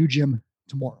starting a new gym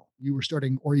tomorrow. You were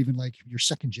starting, or even like your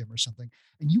second gym or something,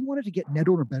 and you wanted to get net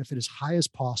owner benefit as high as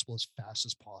possible, as fast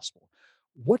as possible.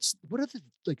 What are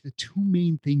the two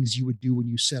main things you would do when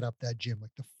you set up that gym?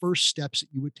 Like the first steps that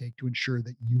you would take to ensure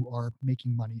that you are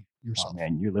making money yourself? Oh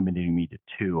man, you're limiting me to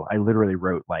 2. I literally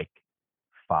wrote like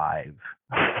 5.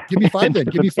 Give me 5 then.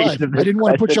 Give me 5. I didn't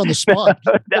want to put you on the spot.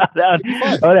 No. Give me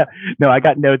 5. Oh, no, I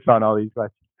got notes on all these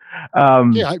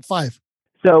questions. Yeah, 5.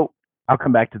 So I'll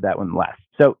come back to that one last.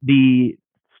 So the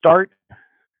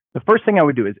first thing I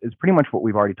would do is pretty much what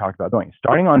we've already talked about doing.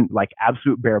 Starting on like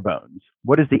absolute bare bones.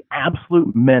 What is the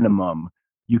absolute minimum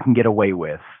you can get away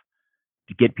with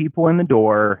to get people in the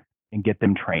door and get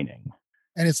them training?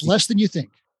 And it's less than you think.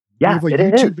 Yeah, we have a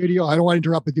YouTube video. I don't want to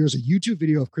interrupt, but there's a YouTube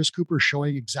video of Chris Cooper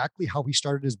showing exactly how he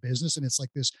started his business. And it's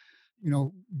like this,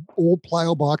 old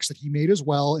plyo box that he made as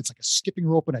well. It's like a skipping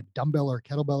rope and a dumbbell or a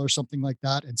kettlebell or something like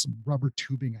that, and some rubber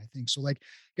tubing, I think. So like,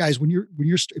 guys,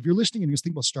 if you're listening and you're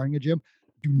thinking about starting a gym,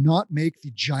 do not make the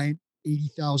giant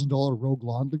 $80,000 rogue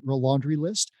laundry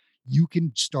list. You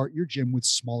can start your gym with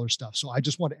smaller stuff. So I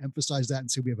just want to emphasize that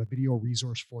and say we have a video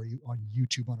resource for you on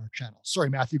YouTube on our channel. Sorry,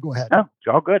 Matthew, go ahead. No, it's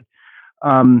all good.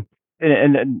 And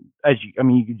as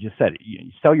you just said,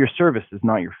 you sell your services,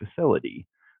 not your facility.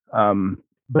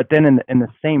 But then in the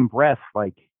same breath,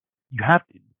 like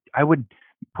I would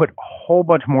put a whole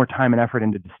bunch more time and effort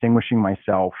into distinguishing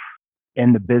myself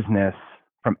in the business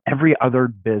from every other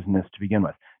business to begin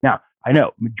with. Now, I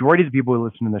know majority of the people who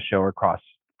listen to the show are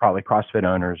probably CrossFit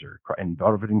owners or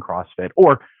involved in CrossFit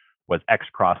or was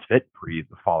ex-CrossFit pre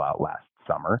the fallout last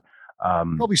summer.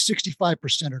 Probably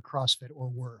 65% are CrossFit or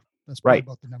were. That's probably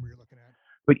about the number you're looking at.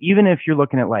 But even if you're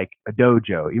looking at like a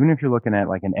dojo, even if you're looking at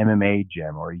like an MMA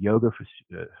gym or a yoga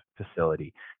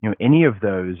facility, any of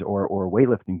those or a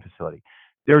weightlifting facility,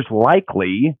 there's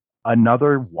likely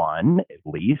another one at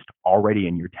least already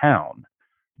in your town.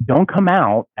 Don't come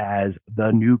out as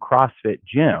the new CrossFit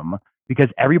gym, because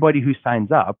everybody who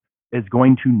signs up is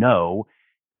going to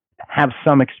have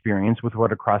some experience with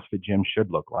what a CrossFit gym should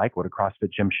look like, what a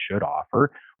CrossFit gym should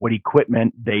offer, what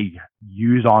equipment they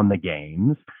use on the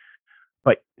games.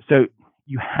 But so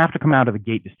you have to come out of the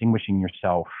gate distinguishing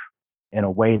yourself in a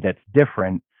way that's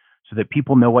different so that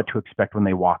people know what to expect when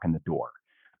they walk in the door.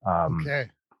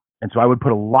 Okay. And so I would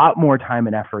put a lot more time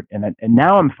and effort in it. And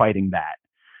now I'm fighting that,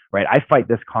 right? I fight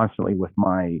this constantly with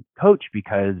my coach but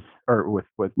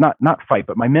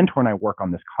my mentor and I work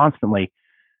on this constantly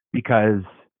because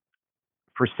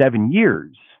for 7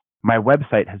 years, my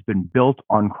website has been built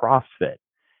on CrossFit.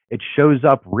 It shows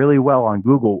up really well on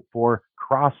Google for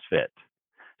CrossFit.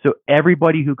 So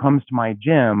everybody who comes to my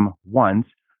gym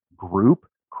wants group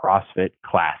CrossFit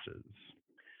classes.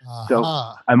 Uh-huh. So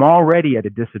I'm already at a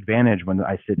disadvantage when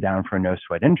I sit down for a no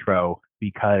sweat intro,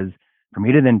 because for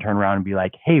me to then turn around and be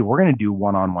like, hey, we're going to do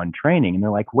one-on-one training. And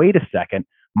they're like, wait a second,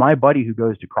 my buddy who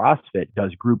goes to CrossFit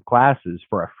does group classes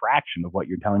for a fraction of what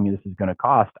you're telling me this is going to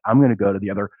cost. I'm going to go to the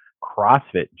other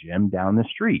CrossFit gym down the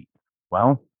street.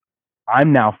 Well,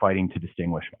 I'm now fighting to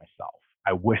distinguish myself.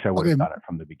 I wish I would have done it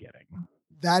from the beginning.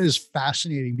 That is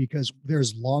fascinating because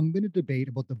there's long been a debate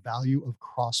about the value of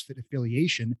CrossFit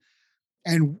affiliation,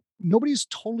 and nobody's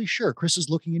totally sure. Chris is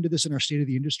looking into this in our state of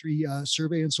the industry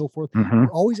survey and so forth. Mhm.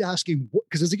 We're always asking,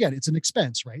 because again, it's an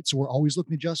expense, right? So we're always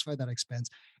looking to justify that expense.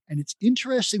 And it's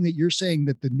interesting that you're saying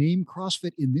that the name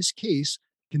CrossFit in this case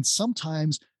can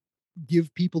sometimes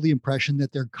give people the impression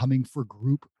that they're coming for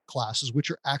group classes, which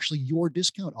are actually your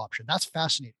discount option. That's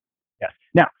fascinating. Yes.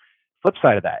 Now, flip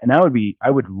side of that, and that would be, I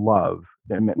would love,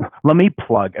 let me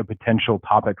plug a potential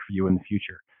topic for you in the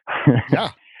future.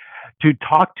 Yeah. To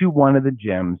talk to one of the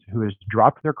gyms who has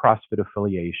dropped their CrossFit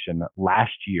affiliation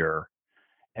last year,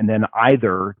 and then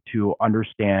either to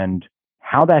understand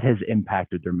how that has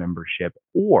impacted their membership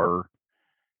or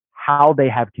how they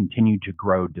have continued to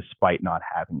grow despite not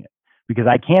having it. Because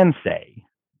I can say,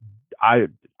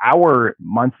 our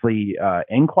monthly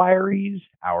inquiries,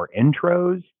 our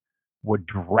intros would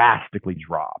drastically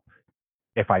drop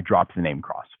if I dropped the name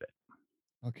CrossFit.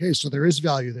 Okay, so there is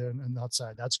value there on that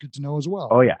side. That's good to know as well.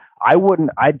 Oh yeah, I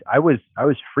wouldn't. I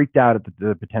was freaked out at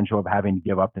the potential of having to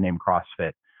give up the name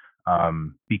CrossFit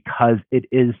because it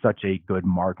is such a good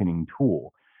marketing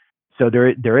tool. So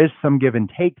there is some give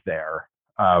and take there.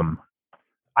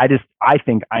 I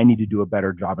think I need to do a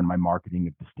better job in my marketing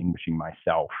of distinguishing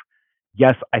myself.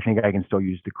 Yes, I think I can still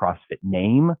use the CrossFit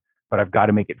name, but I've got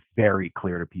to make it very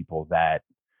clear to people that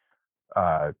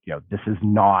this is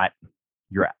not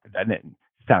your. And it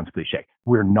sounds cliche.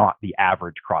 We're not the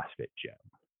average CrossFit gym.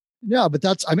 Yeah, but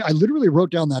I literally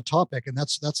wrote down that topic, and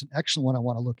that's an excellent one I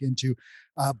want to look into.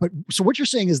 But so what you're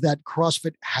saying is that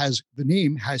CrossFit the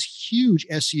name has huge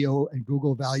SEO and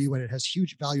Google value, and it has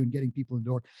huge value in getting people in the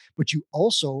door. But you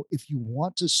also, if you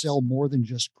want to sell more than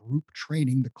just group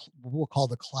training, what we'll call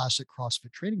the classic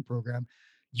CrossFit training program,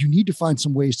 you need to find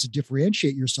some ways to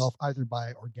differentiate yourself either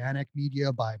by organic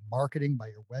media, by marketing, by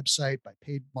your website, by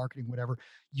paid marketing, whatever.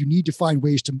 You need to find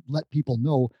ways to let people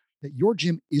know that your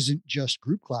gym isn't just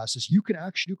group classes. You can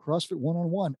actually do CrossFit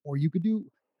one-on-one, or you could do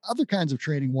other kinds of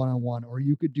training one-on-one, or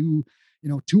you could do,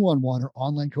 two-on-one or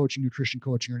online coaching, nutrition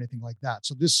coaching, or anything like that.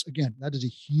 So this, again, that is a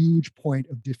huge point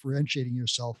of differentiating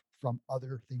yourself from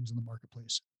other things in the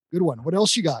marketplace. Good one. What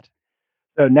else you got?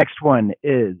 So next one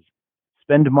is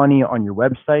spend money on your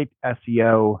website,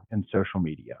 SEO, and social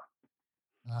media.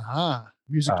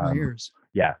 Music to my ears.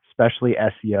 Yeah, especially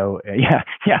SEO.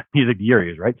 Yeah, music to your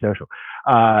ears, right? Social.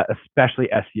 Especially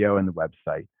SEO and the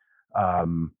website.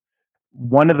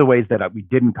 One of the ways that we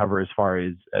didn't cover as far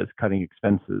as cutting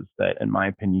expenses that, in my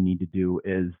opinion, you need to do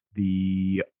is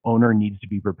the owner needs to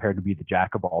be prepared to be the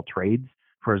jack of all trades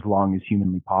for as long as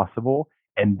humanly possible,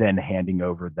 and then handing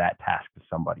over that task to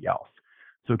somebody else.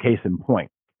 So case in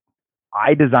point,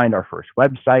 I designed our first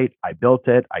website. I built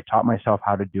it. I taught myself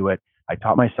how to do it. I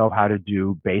taught myself how to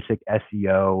do basic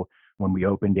SEO when we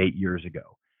opened 8 years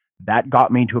ago. That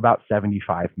got me to about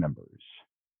 75 members.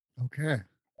 Okay.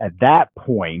 At that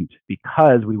point,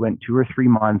 because we went 2 or 3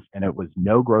 months and it was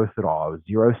no growth at all, it was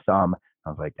zero sum.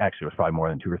 I was like, actually, it was probably more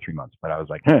than 2 or 3 months, but I was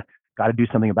like, got to do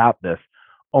something about this.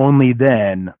 Only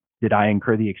then did I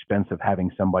incur the expense of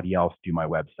having somebody else do my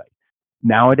website.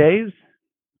 Nowadays,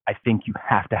 I think you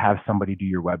have to have somebody do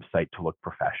your website to look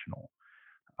professional.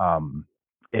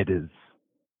 It is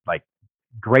like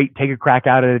great, take a crack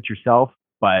at it yourself,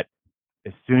 but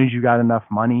as soon as you got enough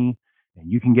money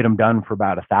and you can get them done for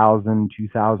about $1,000,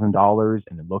 $2,000,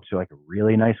 and it looks like a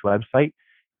really nice website,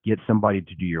 get somebody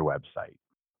to do your website.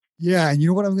 Yeah. And you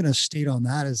know what I'm going to state on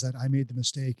that is that I made the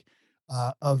mistake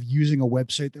of using a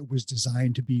website that was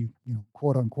designed to be,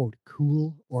 quote unquote,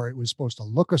 cool, or it was supposed to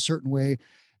look a certain way.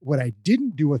 What I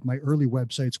didn't do with my early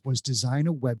websites was design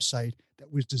a website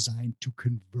that was designed to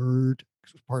convert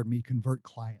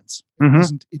clients.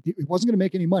 It wasn't going to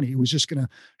make any money. It was just going to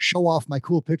show off my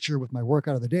cool picture with my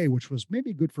workout of the day, which was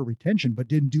maybe good for retention, but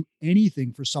didn't do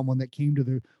anything for someone that came to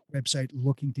the website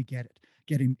looking to get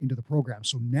into the program.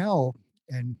 So now,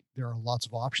 and there are lots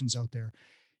of options out there,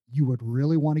 you would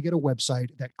really want to get a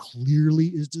website that clearly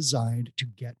is designed to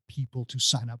get people to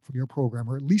sign up for your program,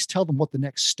 or at least tell them what the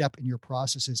next step in your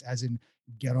process is, as in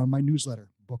get on my newsletter,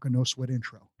 book a no sweat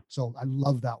intro. So I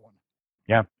love that one.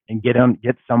 Yeah. And get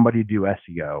somebody to do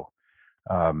SEO.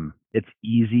 It's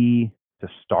easy to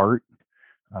start.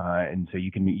 And so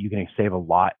you can save a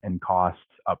lot in costs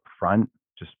up front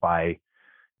just by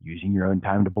using your own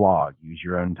time to blog, use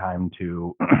your own time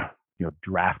to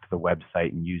draft the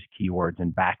website and use keywords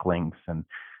and backlinks and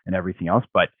everything else.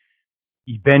 But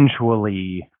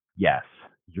eventually, yes,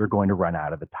 you're going to run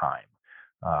out of the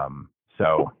time.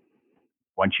 So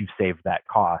once you've saved that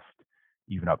cost,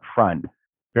 even up front,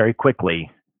 very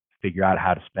quickly figure out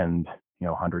how to spend,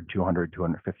 $100, $200,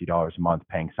 $250 a month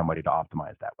paying somebody to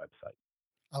optimize that website.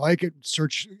 I like it.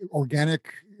 Search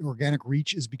organic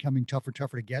reach is becoming tougher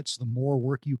to get. So the more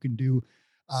work you can do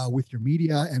with your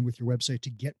media and with your website to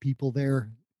get people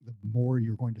there, the more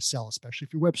you're going to sell, especially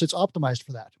if your website's optimized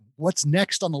for that. What's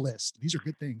next on the list? These are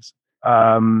good things.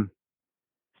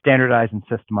 Standardize and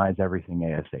systemize everything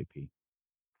ASAP.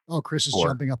 Oh, Chris is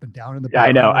jumping up and down in the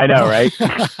background. I know, right?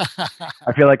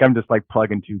 I feel like I'm just like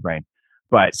plugging two brain.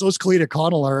 But so is Kalita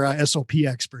Connell, our SOP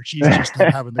expert. She's just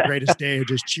having the greatest day.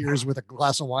 Just cheers with a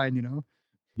glass of wine,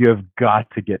 You have got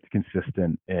to get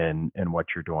consistent in what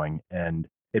you're doing. And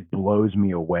it blows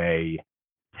me away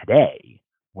today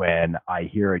when I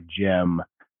hear a gym,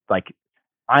 like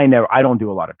I don't do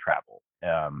a lot of travel.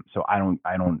 So I don't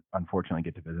unfortunately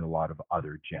get to visit a lot of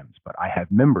other gyms, but I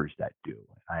have members that do.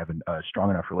 I have a strong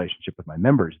enough relationship with my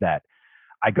members that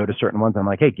I go to certain ones. I'm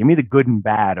like, hey, give me the good and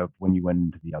bad of when you went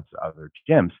into the other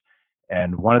gyms.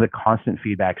 And one of the constant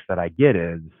feedbacks that I get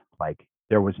is like,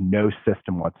 there was no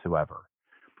system whatsoever.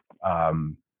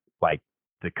 Like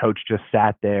the coach just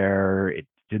sat there. It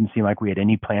didn't seem like we had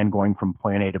any plan going from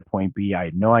point A to point B. I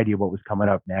had no idea what was coming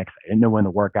up next. I didn't know when the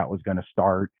workout was going to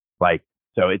start.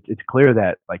 So it's clear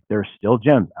that like there's still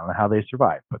gyms. I don't know how they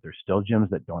survive, but there's still gyms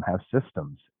that don't have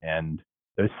systems. And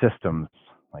those systems,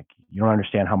 like you don't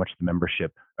understand how much the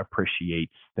membership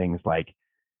appreciates things like,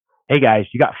 hey guys,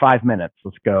 you got 5 minutes.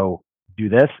 Let's go do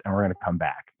this and we're going to come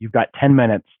back. You've got 10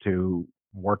 minutes to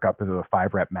work up into a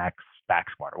 5-rep max back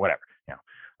squat or whatever.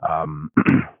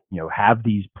 Have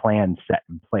these plans set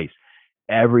in place.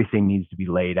 Everything needs to be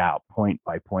laid out point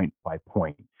by point by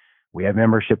point. We have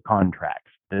membership contracts.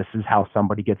 This is how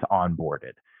somebody gets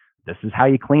onboarded. This is how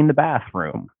you clean the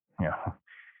bathroom.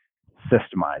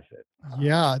 Systemize it.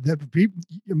 Yeah,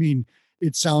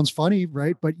 it sounds funny,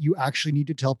 right? But you actually need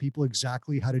to tell people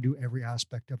exactly how to do every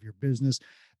aspect of your business.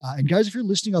 And guys, if you're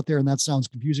listening out there and that sounds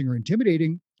confusing or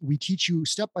intimidating, we teach you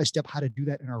step by step how to do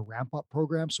that in our ramp up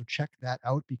program. So check that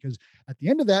out, because at the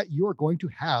end of that, you are going to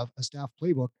have a staff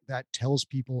playbook that tells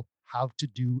people how to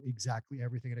do exactly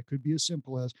everything. And it could be as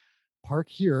simple as park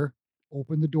here,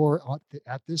 open the door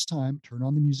at this time, turn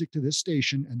on the music to this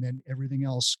station, and then everything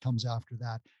else comes after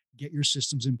that. Get your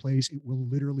systems in place. It will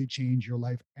literally change your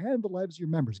life and the lives of your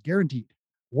members, guaranteed.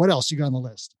 What else you got on the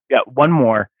list? Yeah, one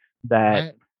more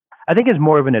that I think is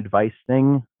more of an advice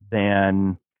thing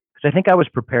than, because I think I was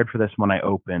prepared for this when I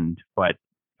opened, but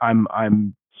I'm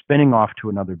spinning off to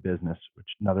another business, which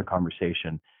another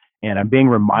conversation, and I'm being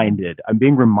reminded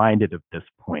of this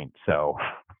point. So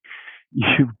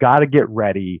you've got to get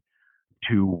ready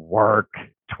to work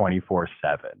 24/7.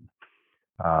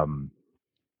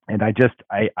 And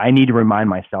I need to remind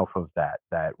myself of that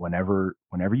whenever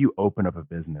you open up a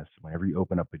business, whenever you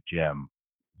open up a gym,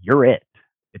 you're it.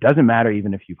 It doesn't matter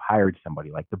even if you've hired somebody,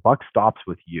 like the buck stops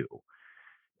with you.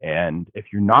 And if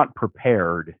you're not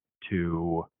prepared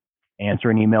to answer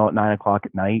an email at 9:00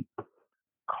 at night,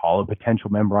 call a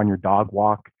potential member on your dog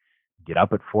walk, get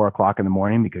up at 4:00 in the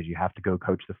morning because you have to go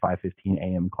coach the 5:15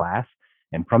 a.m. class.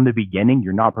 And from the beginning,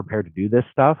 you're not prepared to do this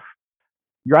stuff,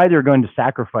 you're either going to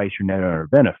sacrifice your net owner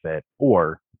benefit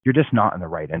or you're just not in the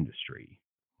right industry.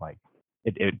 Like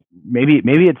maybe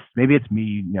it's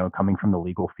me, coming from the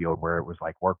legal field where it was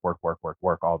like work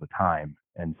all the time.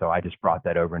 And so I just brought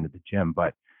that over into the gym.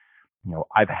 But,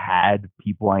 I've had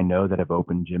people I know that have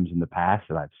opened gyms in the past,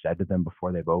 and I've said to them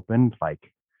before they've opened,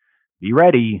 like, be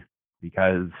ready,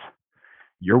 because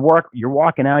you're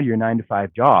walking out of your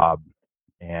 9-to-5 job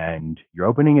and you're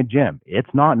opening a gym. It's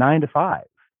not 9 to 5.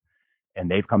 And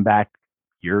they've come back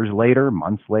years later,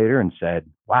 months later, and said,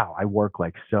 wow, I work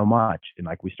like so much. And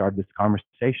like we started this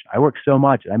conversation, I work so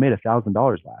much and I made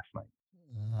 $1,000 last night.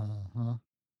 Uh-huh.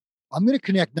 I'm going to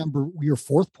connect your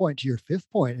fourth point to your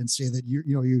fifth point and say that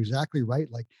you're exactly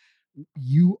right. Like,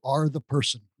 you are the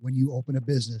person when you open a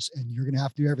business, and you're going to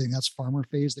have to do everything. That's farmer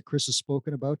phase that Chris has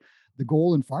spoken about. The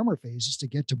goal in farmer phase is to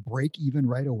get to break even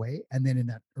right away. And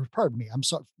then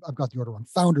I've got the order wrong.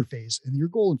 Founder phase. And your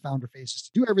goal in founder phase is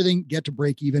to do everything, get to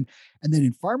break even. And then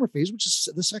in farmer phase, which is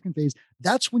the second phase,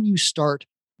 that's when you start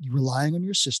relying on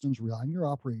your systems, relying on your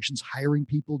operations, hiring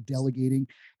people, delegating.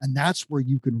 And that's where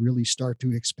you can really start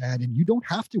to expand. And you don't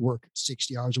have to work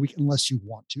 60 hours a week unless you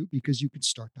want to, because you can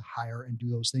start to hire and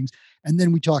do those things. And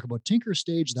then we talk about tinker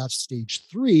stage. That's stage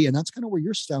 3. And that's kind of where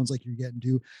your sounds like you're getting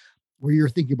to, where you're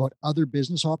thinking about other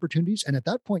business opportunities. And at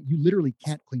that point, you literally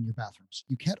can't clean your bathrooms.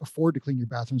 You can't afford to clean your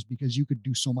bathrooms because you could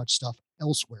do so much stuff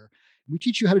elsewhere. We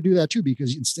teach you how to do that too,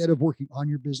 because instead of working on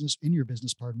your business,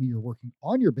 you're working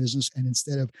on your business. And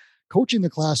instead of coaching the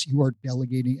class, you are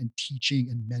delegating and teaching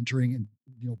and mentoring and,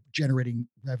 generating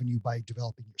revenue by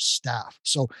developing your staff.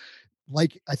 So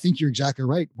I think you're exactly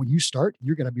right. When you start,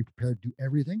 you're going to be prepared to do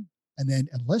everything. And then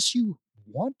unless you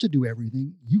want to do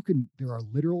everything, there are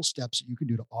literal steps that you can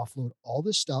do to offload all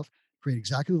this stuff, create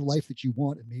exactly the life that you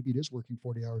want. And maybe it is working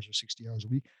 40 hours or 60 hours a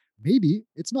week. Maybe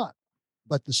it's not,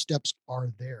 but the steps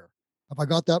are there. Have I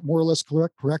got that more or less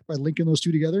correct by linking those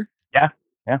two together? Yeah.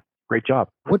 Great job.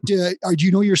 What do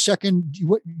you know your second?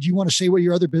 What do you want to say? What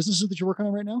your other businesses that you're working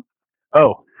on right now?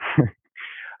 Oh,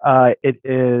 it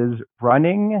is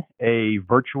running a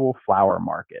virtual flower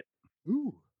market.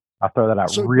 Ooh. I'll throw that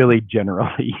out really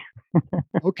generally.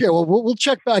 Okay, well, we'll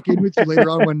check back in with you later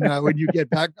on when you get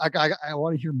back. I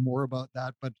want to hear more about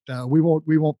that, but we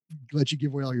won't let you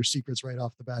give away all your secrets right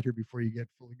off the bat here before you get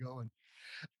fully going.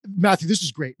 Matthew, this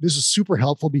is great. This is super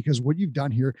helpful because what you've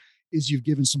done here is you've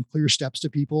given some clear steps to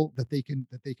people that they can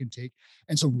take,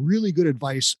 and some really good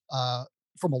advice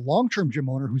from a long-term gym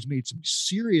owner who's made some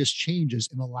serious changes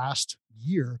in the last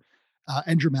year.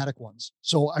 And dramatic ones.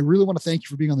 So I really want to thank you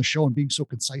for being on the show and being so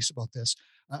concise about this.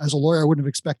 As a lawyer, I wouldn't have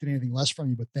expected anything less from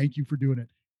you, but thank you for doing it.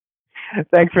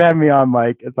 Thanks for having me on,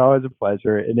 Mike. It's always a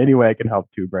pleasure. In any way I can help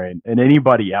Two Brain and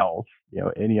anybody else,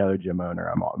 any other gym owner,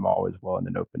 I'm always willing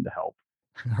and open to help.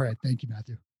 All right. Thank you,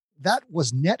 Matthew. That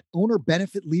was Net Owner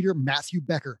Benefit Leader Matthew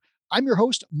Becker. I'm your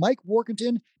host, Mike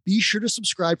Warkentin. Be sure to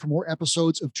subscribe for more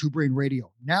episodes of Two Brain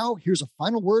Radio. Now, here's a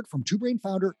final word from Two Brain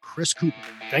founder, Chris Cooper.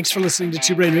 Thanks for listening to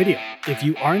Two Brain Radio. If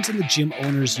you aren't in the Gym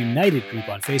Owners United group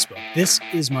on Facebook, this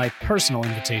is my personal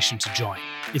invitation to join.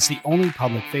 It's the only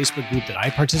public Facebook group that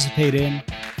I participate in,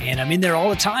 and I'm in there all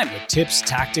the time with tips,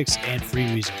 tactics, and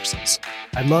free resources.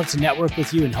 I'd love to network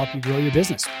with you and help you grow your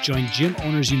business. Join Gym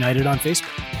Owners United on Facebook.